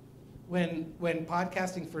podcasts? When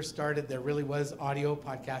podcasting first started, there really was audio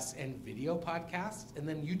podcasts and video podcasts, and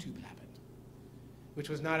then YouTube happened, which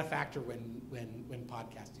was not a factor when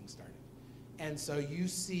podcasting started. And so you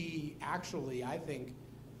see, actually, I think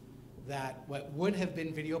that what would have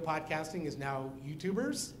been video podcasting is now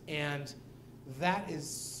YouTubers, and that is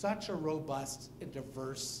such a robust and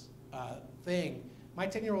diverse thing. My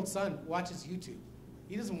 10-year-old son watches YouTube.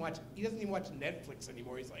 He doesn't even watch Netflix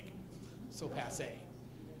anymore. He's like, so passé.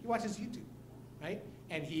 He watches YouTube, right?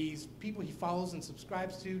 And people he follows and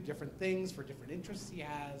subscribes to, different things for different interests he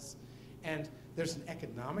has. And there's an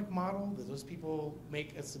economic model that those people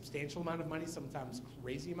make a substantial amount of money, sometimes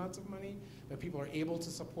crazy amounts of money, but people are able to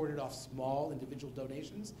support it off small individual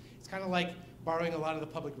donations. It's kind of like borrowing a lot of the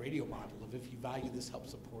public radio model of if you value this, help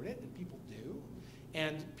support it, and people do.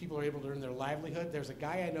 And people are able to earn their livelihood. There's a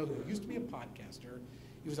guy I know who used to be a podcaster.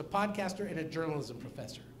 He was a podcaster and a journalism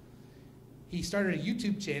professor. He started a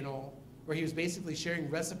YouTube channel where he was basically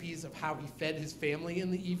sharing recipes of how he fed his family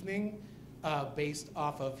in the evening, based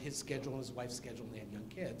off of his schedule and his wife's schedule, and they had young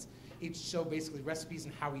kids. He'd show basically recipes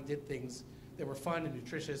and how he did things that were fun and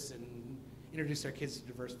nutritious and introduce their kids to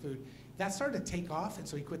diverse food. That started to take off, and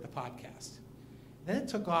so he quit the podcast. Then it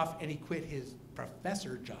took off, and he quit his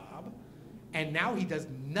professor job, and now he does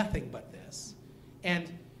nothing but this.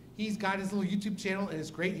 And he's got his little YouTube channel, and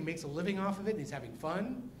it's great. He makes a living off of it, and he's having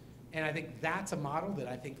fun. And I think that's a model that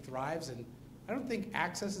I think thrives, and I don't think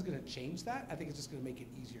access is going to change that. I think it's just going to make it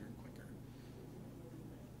easier.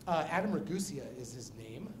 Adam Ragusia is his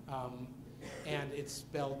name, and it's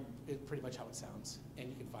spelled pretty much how it sounds, and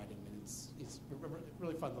you can find him, and it's a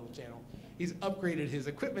really fun little channel. He's upgraded his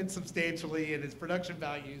equipment substantially and his production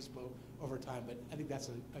values over time, but I think that's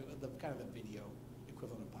the kind of the video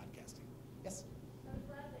equivalent of podcasting. Yes? I'm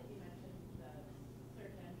glad that you mentioned the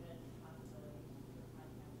search engine possibilities for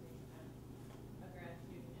podcasting. I'm a grad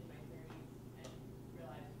student in my 30s and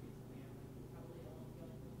realized recently I'm probably almost the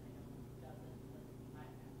only person I know who doesn't listen to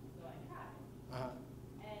podcasts. So I tried.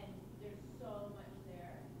 And there's so much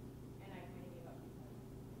there, and I kind of gave up.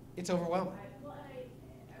 It's overwhelming. I was like,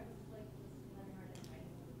 having a hard time finding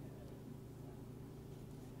something that really.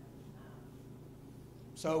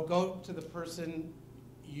 So go to the person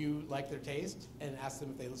you like their taste and ask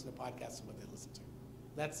them if they listen to podcasts and what they listen to.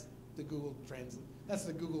 That's the Google That's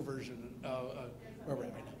the Google version of where we're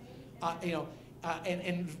at right now.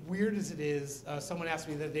 And weird as it is, someone asked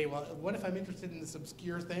me the other day, well, what if I'm interested in this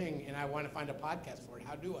obscure thing and I want to find a podcast for it?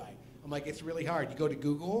 How do I? I'm like, it's really hard. You go to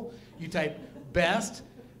Google, you type best,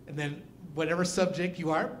 and then whatever subject you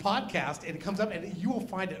are, podcast, and it comes up, and you will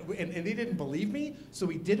find it. And they didn't believe me, so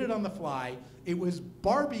we did it on the fly. It was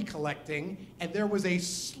Barbie collecting, and there was a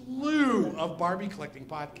slew of Barbie collecting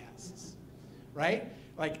podcasts, right?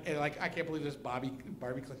 Like I can't believe there's Barbie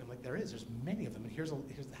collecting. I'm like, there's many of them, and here's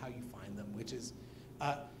how you find them, which is,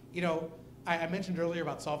 I mentioned earlier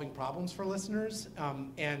about solving problems for listeners,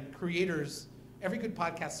 and creators. Every good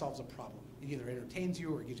podcast solves a problem. It either entertains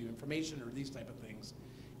you or gives you information or these type of things.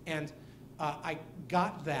 And I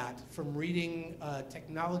got that from reading a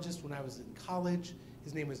technologist when I was in college.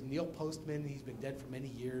 His name was Neil Postman. He's been dead for many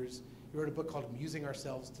years. He wrote a book called Amusing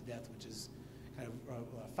Ourselves to Death, which is kind of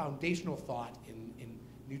a foundational thought in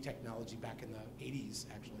new technology back in the 80s,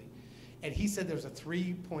 actually. And he said there's a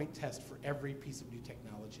 3-point test for every piece of new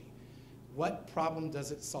technology. What problem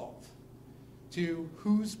does it solve? 2,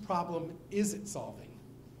 whose problem is it solving?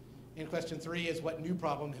 And question 3 is, what new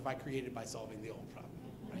problem have I created by solving the old problem,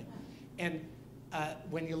 right? And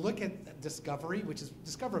when you look at discovery, which is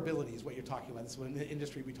discoverability is what you're talking about. This is in the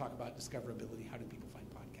industry we talk about discoverability. How do people find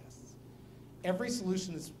podcasts? Every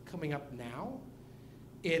solution that's coming up now,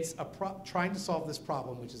 it's trying to solve this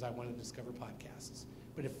problem, which is I want to discover podcasts.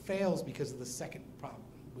 But it fails because of the second problem,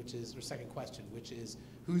 second question, which is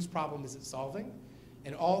whose problem is it solving?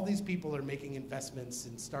 And all these people are making investments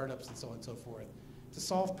in startups and so on and so forth to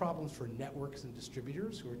solve problems for networks and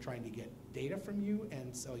distributors who are trying to get data from you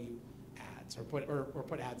and sell you ads or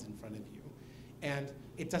put ads in front of you. And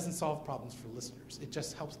it doesn't solve problems for listeners. It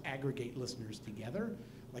just helps aggregate listeners together.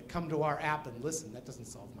 Like, come to our app and listen. That doesn't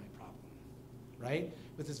solve my problem, right?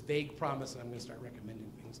 With this vague promise, and I'm going to start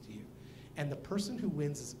recommending things to you. And the person who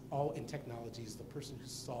wins is all in technology is the person who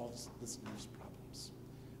solves listeners' problems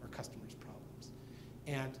or customers' problems.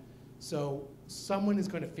 And so someone is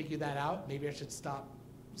going to figure that out. Maybe I should stop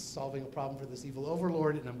solving a problem for this evil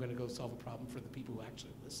overlord, and I'm going to go solve a problem for the people who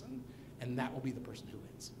actually listen, and that will be the person who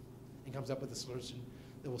wins and comes up with a solution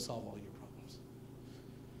that will solve all your problems.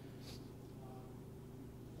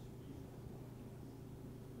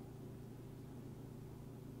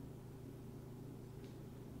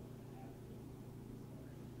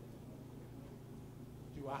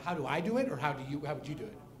 How do I do it, or how would you do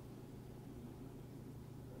it?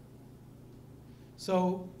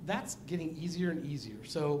 So that's getting easier and easier.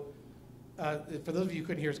 So for those of you who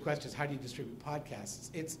couldn't hear his questions, how do you distribute podcasts?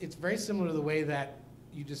 It's very similar to the way that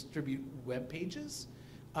you distribute web pages,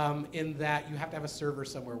 in that you have to have a server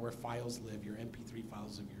somewhere where files live, your MP3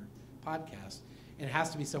 files of your podcast, and it has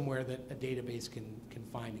to be somewhere that a database can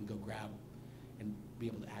find and go grab and be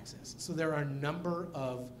able to access. So there are a number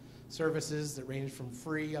of services that range from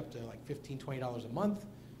free up to like $15, $20 a month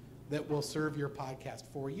that will serve your podcast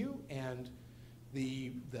for you, and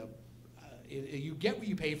you get what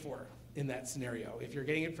you pay for in that scenario. If you're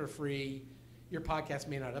getting it for free, your podcast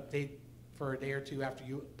may not update for a day or two after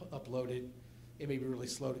you upload it. It may be really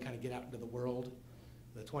slow to kind of get out into the world.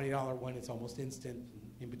 The $20 one, it's almost instant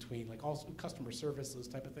in between, like also customer service, those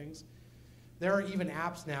type of things. There are even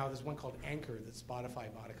apps now. There's one called Anchor that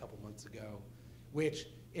Spotify bought a couple months ago, which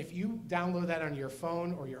if you download that on your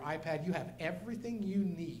phone or your iPad, you have everything you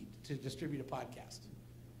need to distribute a podcast.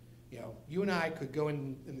 You know, you and I could go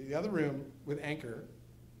in the other room with Anchor,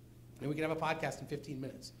 and we could have a podcast in 15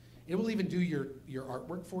 minutes. It will even do your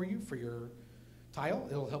artwork for you for your tile.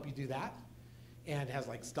 It'll help you do that. And it has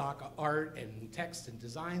like stock art and text and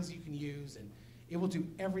designs you can use, and it will do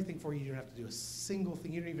everything for you. You don't have to do a single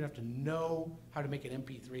thing. You don't even have to know how to make an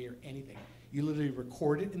MP3 or anything. You literally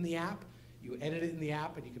record it in the app, you edit it in the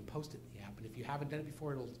app, and you can post it in the app. And if you haven't done it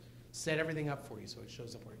before, it'll set everything up for you so it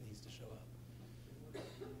shows up where it needs to show up.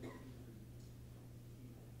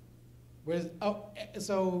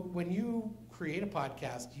 So when you create a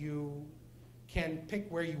podcast, you can pick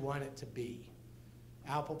where you want it to be.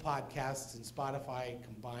 Apple Podcasts and Spotify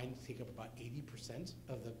combined take up about 80%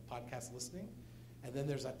 of the podcast listening. And then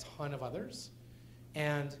there's a ton of others.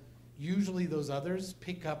 And usually those others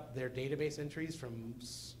pick up their database entries from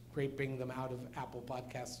scraping them out of Apple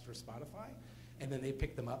Podcasts or Spotify, and then they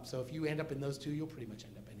pick them up. So if you end up in those two, you'll pretty much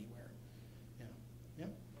end up anywhere. Yeah. Yeah.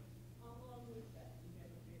 Along with that, do you have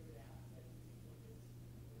a favorite app that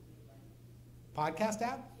you like? Podcast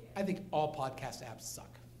app? I think all podcast apps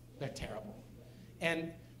suck. They're terrible.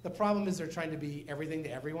 And the problem is they're trying to be everything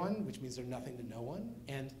to everyone, which means they're nothing to no one.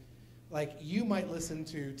 And like, you might listen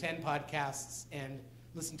to 10 podcasts and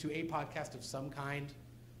listen to a podcast of some kind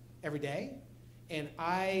every day. And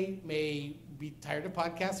I may be tired of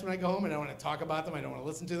podcasts when I go home and I want to talk about them, I don't want to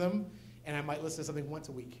listen to them, and I might listen to something once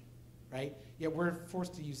a week, right? Yet we're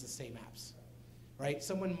forced to use the same apps, right?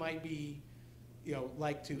 Someone might be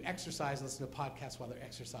like to exercise and listen to podcasts while they're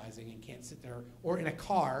exercising and can't sit there, or in a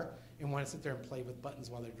car and want to sit there and play with buttons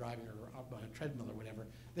while they're driving or up on a treadmill or whatever.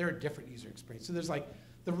 They're a different user experience. So there's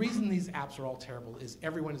the reason these apps are all terrible is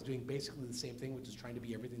everyone is doing basically the same thing, which is trying to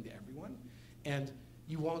be everything to everyone. And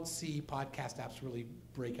you won't see podcast apps really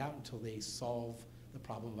break out until they solve the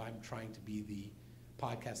problem of I'm trying to be the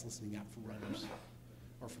podcast listening app for runners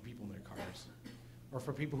or for people in their cars or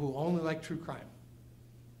for people who only like true crime.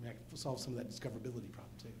 I mean, I can solve some of that discoverability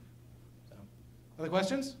problem too. So, other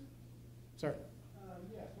questions? Sir.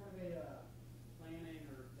 Yeah, sort of a planning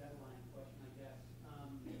or deadline question, I guess.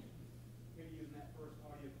 Maybe using that first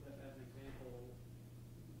audio clip as an example,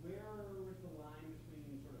 where is the line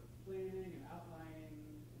between sort of planning and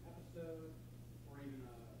outlining an episode, or even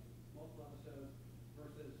multiple episodes,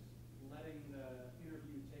 versus letting the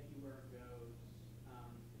interview take you where it goes? I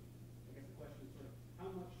guess the question is sort of, how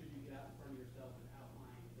much should you get out in front of yourself and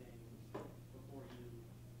outline things before you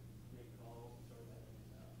make calls and sort of that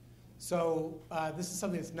stuff? So this is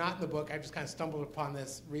something that's not in the book. I just kind of stumbled upon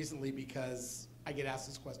this recently because I get asked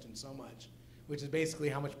this question so much, which is basically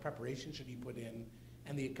how much preparation should you put in,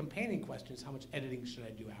 and the companion question is how much editing should I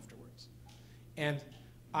do afterwards. And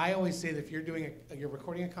I always say that if you're you're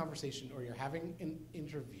recording a conversation or you're having an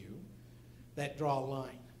interview, that draw a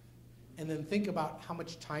line, and then think about how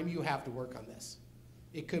much time you have to work on this.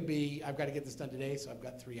 It could be I've got to get this done today, so I've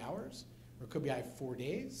got 3 hours, or it could be I have 4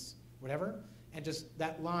 days, whatever. And just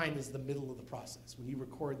that line is the middle of the process when you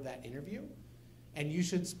record that interview, and you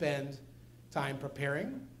should spend time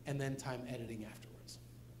preparing and then time editing afterwards,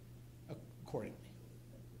 accordingly,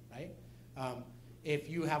 right? If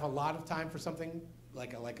you have a lot of time for something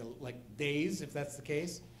like days, if that's the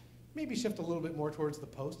case, maybe shift a little bit more towards the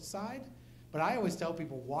post side. But I always tell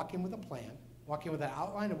people walk in with a plan, walk in with an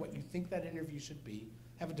outline of what you think that interview should be,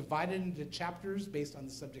 have it divided into chapters based on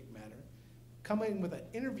the subject matter, come in with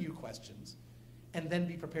interview questions, and then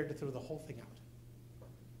be prepared to throw the whole thing out,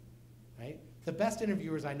 right? The best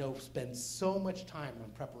interviewers I know spend so much time on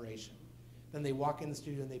preparation, then they walk in the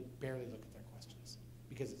studio and they barely look at their questions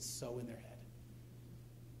because it's so in their head.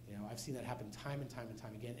 I've seen that happen time and time and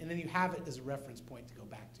time again. And then you have it as a reference point to go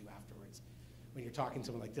back to afterwards. When you're talking to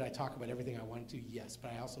someone like, did I talk about everything I wanted to? Yes,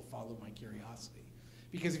 but I also followed my curiosity.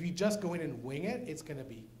 Because if you just go in and wing it, it's gonna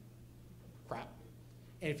be crap.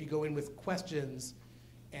 And if you go in with questions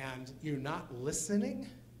and you're not listening,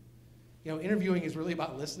 interviewing is really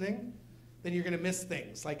about listening, then you're gonna miss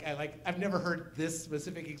things. I've never heard this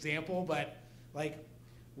specific example, but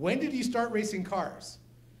when did you start racing cars?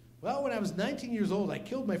 Well, when I was 19 years old, I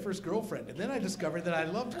killed my first girlfriend, and then I discovered that I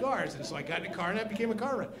loved cars, and so I got in a car and I became a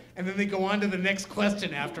car runner. And then they go on to the next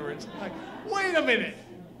question afterwards. Wait a minute,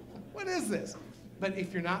 what is this? But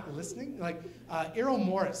if you're not listening, Errol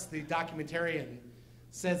Morris, the documentarian,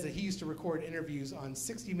 says that he used to record interviews on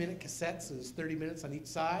 60-minute cassettes, so there's 30 minutes on each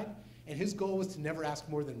side, and his goal was to never ask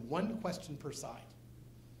more than one question per side,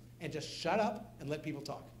 and just shut up and let people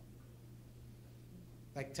talk.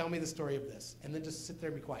 Tell me the story of this, and then just sit there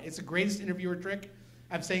and be quiet. It's the greatest interviewer trick.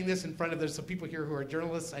 I'm saying this in front of, there's some people here who are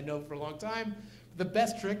journalists I know for a long time. The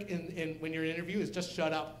best trick when you're in an interview is just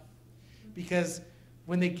shut up. Because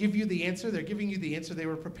when they give you the answer, they're giving you the answer they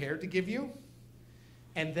were prepared to give you.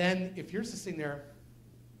 And then if you're just sitting there,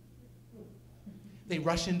 they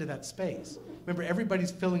rush into that space. Remember,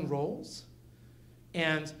 everybody's filling roles,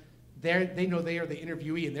 and they know they are the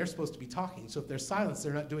interviewee and they're supposed to be talking. So if there's silence,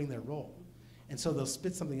 they're not doing their role. And so they'll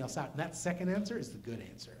spit something else out. And that second answer is the good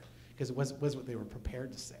answer, because it was what they were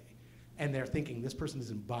prepared to say. And they're thinking, this person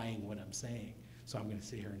isn't buying what I'm saying, so I'm going to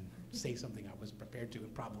sit here and say something I was prepared to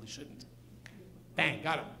and probably shouldn't. Bang,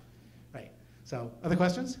 got him. Right. So, other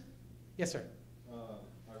questions? Yes, sir. I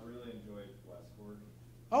really enjoyed Westward.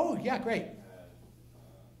 Oh, yeah, great. And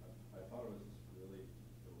I thought it was really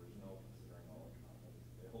original considering all the content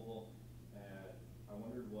that's available. And I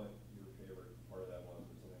wondered what your favorite part of that was,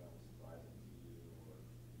 or something that was surprising to you.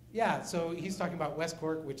 Yeah, so he's talking about West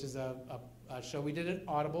Cork, which is a show we did at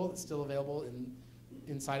Audible. It's still available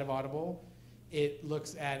inside of Audible. It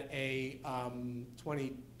looks at a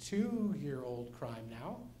 22-year-old crime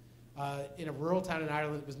now in a rural town in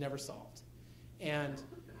Ireland that was never solved. And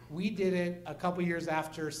we did it a couple years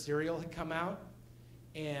after Serial had come out,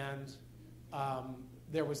 and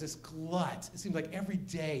there was this glut. It seemed like every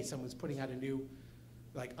day someone was putting out a new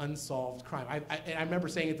unsolved crime. I remember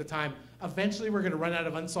saying at the time, eventually we're going to run out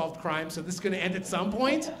of unsolved crimes, so this is going to end at some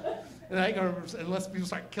point. And unless people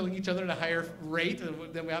start killing each other at a higher rate,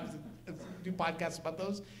 then we have to do podcasts about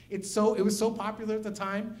those. It was so popular at the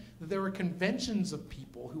time that there were conventions of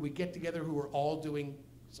people who would get together who were all doing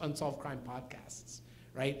unsolved crime podcasts,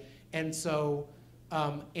 right? And so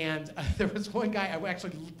There was one guy, I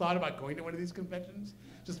actually thought about going to one of these conventions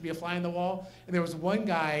just to be a fly on the wall. And there was one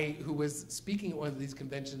guy who was speaking at one of these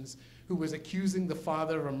conventions who was accusing the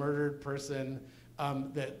father of a murdered person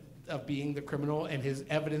of being the criminal, and his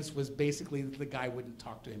evidence was basically that the guy wouldn't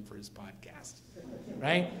talk to him for his podcast,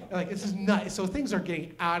 right? Like, this is nuts. So things are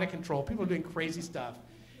getting out of control. People are doing crazy stuff.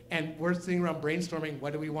 And we're sitting around brainstorming,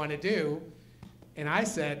 what do we want to do? And I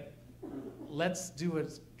said, let's do a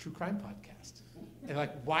true crime podcast. And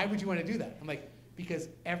like, why would you want to do that? I'm like, because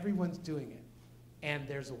everyone's doing it. And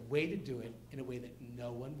there's a way to do it in a way that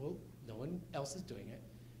no one else is doing it.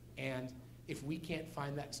 And if we can't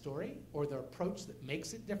find that story or the approach that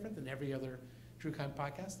makes it different than every other true crime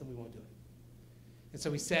podcast, then we won't do it. And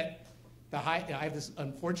so we set the high. I have this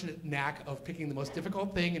unfortunate knack of picking the most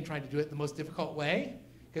difficult thing and trying to do it the most difficult way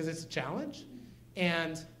because it's a challenge.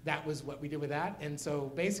 And that was what we did with that. And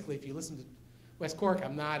so basically, if you listen to West Cork,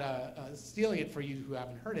 I'm not stealing it for you who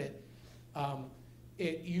haven't heard it.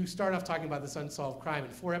 You start off talking about this unsolved crime,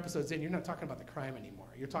 and 4 episodes in, you're not talking about the crime anymore.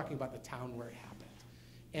 You're talking about the town where it happened.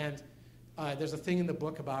 And there's a thing in the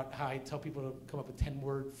book about how I tell people to come up with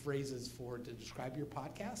 10-word phrases to describe your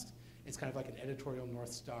podcast. It's kind of like an editorial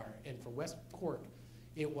North Star. And for West Cork,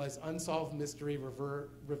 it was unsolved mystery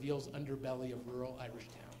reveals underbelly of rural Irish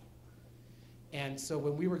town. And so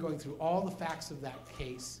when we were going through all the facts of that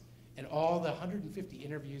case and all the 150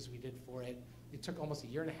 interviews we did for it, it took almost a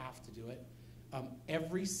year and a half to do it.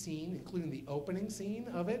 Every scene, including the opening scene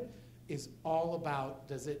of it, is all about,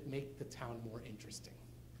 does it make the town more interesting?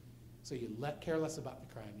 So you care less about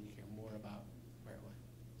the crime and you care more about where it went.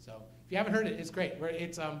 So if you haven't heard it, it's great.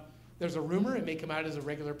 There's a rumor it may come out as a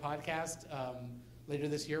regular podcast later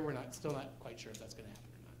this year. We're still not quite sure if that's going to happen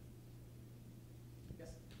or not. Yes?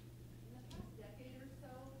 In the past decade or so,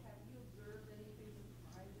 have you observed anything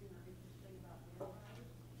surprising or interesting about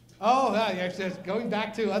vampires? Oh, yeah, going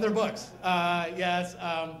back to other books. Yes.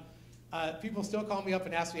 People still call me up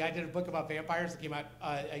and ask me. I did a book about vampires that came out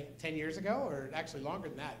 10 years ago, or actually longer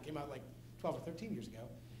than that. It came out like 12 or 13 years ago.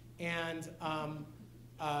 And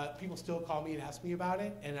people still call me and ask me about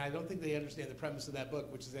it, and I don't think they understand the premise of that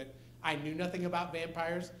book, which is that I knew nothing about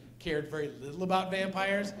vampires, cared very little about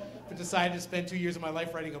vampires, but decided to spend 2 years of my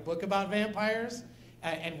life writing a book about vampires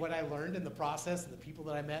and what I learned in the process and the people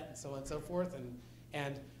that I met and so on and so forth.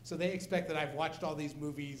 And so they expect that I've watched all these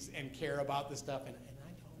movies and care about this stuff, and I don't.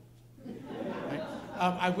 Right?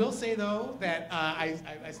 I will say, though, that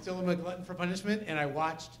I still am a glutton for punishment, and I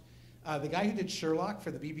watched the guy who did Sherlock for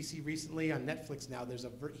the BBC recently on Netflix now.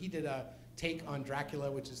 He did a take on Dracula,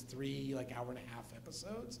 which is 3 hour-and-a-half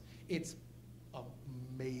episodes. It's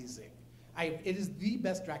amazing. It is the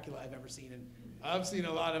best Dracula I've ever seen, and I've seen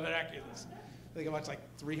a lot of Draculas. I think I watched like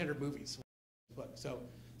 300 movies. So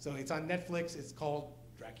it's on Netflix. It's called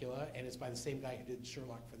Dracula, and it's by the same guy who did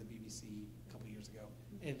Sherlock for the BBC a couple years ago,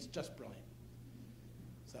 and it's just brilliant.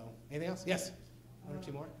 So, anything else? Yes. 1 or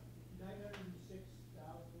 2 more. 906,000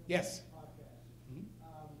 Yes. podcasts. Mm-hmm.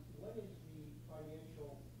 What is the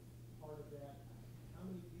financial part of that? How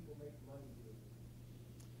many people make money doing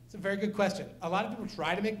it? It's a very good question. A lot of people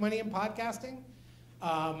try to make money in podcasting.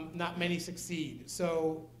 Not many succeed.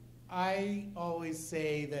 So I always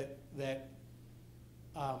say that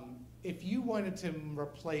if you wanted to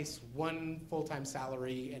replace one full-time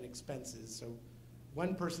salary and expenses, so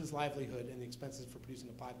one person's livelihood and the expenses for producing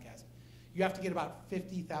a podcast, you have to get about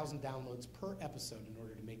 50,000 downloads per episode in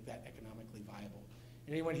order to make that economically viable.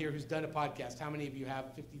 Anyone here who's done a podcast, how many of you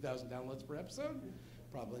have 50,000 downloads per episode?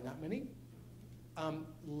 Probably not many.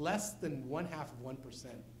 Less than 0.5%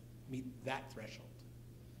 meet that threshold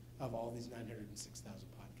of all these 906,000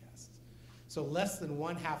 podcasts. So less than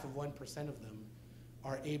 0.5% of them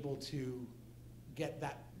are able to get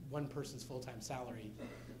that one person's full-time salary.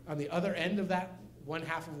 On the other end of that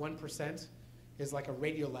 0.5% is like a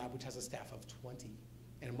Radio Lab, which has a staff of 20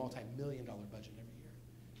 and a multi-million-dollar budget every year.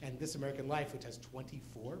 And This American Life, which has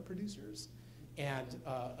 24 producers and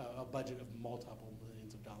a budget of multiple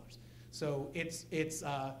millions of dollars. So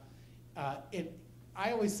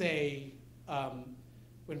I always say,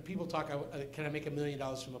 when people talk, can I make $1 million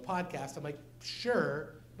from a podcast? I'm like,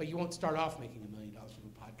 sure, but you won't start off making $1 million from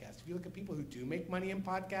a podcast. If you look at people who do make money in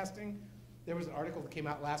podcasting, there was an article that came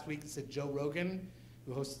out last week that said Joe Rogan,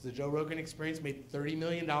 who hosts the Joe Rogan Experience, made $30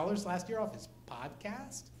 million last year off his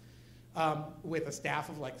podcast with a staff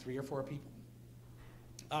of like 3 or 4 people.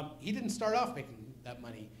 He didn't start off making that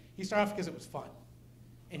money. He started off because it was fun.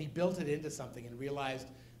 And he built it into something and realized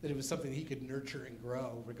that it was something that he could nurture and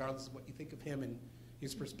grow, regardless of what you think of him and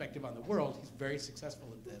his perspective on the world. He's very successful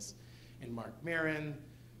at this. And Mark Maron,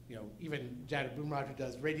 even Janet Boomrod, who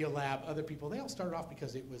does Radio Lab, other people, they all started off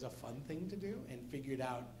because it was a fun thing to do and figured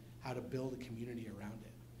out how to build a community around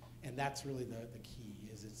it. And that's really the key,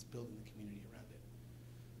 is it's building the community around it.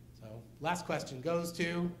 So last question goes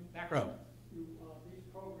to back row. Do these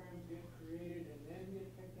programs get created and then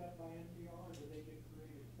get picked up by NPR, or do they get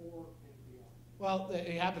created for NPR? Well,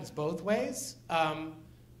 it happens both ways.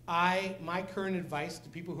 My current advice to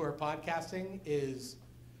people who are podcasting is,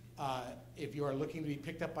 if you are looking to be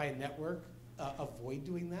picked up by a network, avoid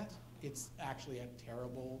doing that. It's actually a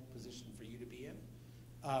terrible position for you to be in.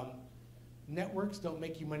 Networks don't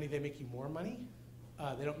make you money, they make you more money.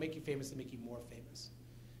 They don't make you famous, they make you more famous.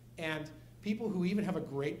 And people who even have a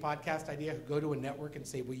great podcast idea, who go to a network and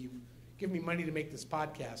say, will you give me money to make this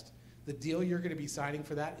podcast, the deal you're going to be signing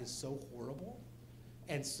for that is so horrible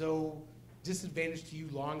and so disadvantaged to you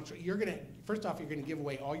first off, you're going to give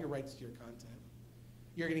away all your rights to your content.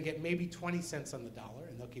 You're going to get maybe 20 cents on the dollar,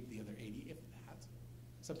 and they'll keep the other 80, if that.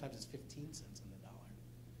 Sometimes it's 15 cents on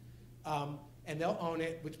the dollar. And they'll own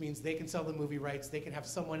it, which means they can sell the movie rights. They can have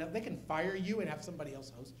someone else, they can fire you and have somebody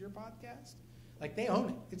else host your podcast. Like, they own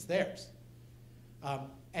it. It's theirs. And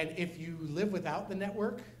if you live without the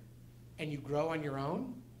network and you grow on your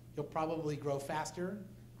own, you'll probably grow faster,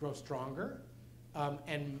 grow stronger,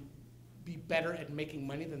 and be better at making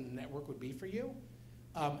money than the network would be for you.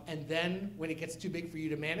 And then when it gets too big for you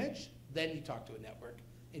to manage, then you talk to a network,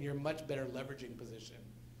 and you're in a much better leveraging position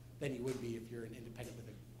than you would be if you're an independent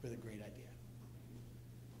with a great idea.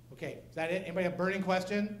 Okay, is that it? Anybody have a burning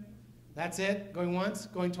question? That's it? Going once?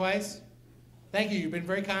 Going twice? Thank you. You've been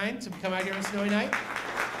very kind to come out here on a snowy night.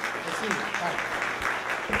 Let's see you. Bye.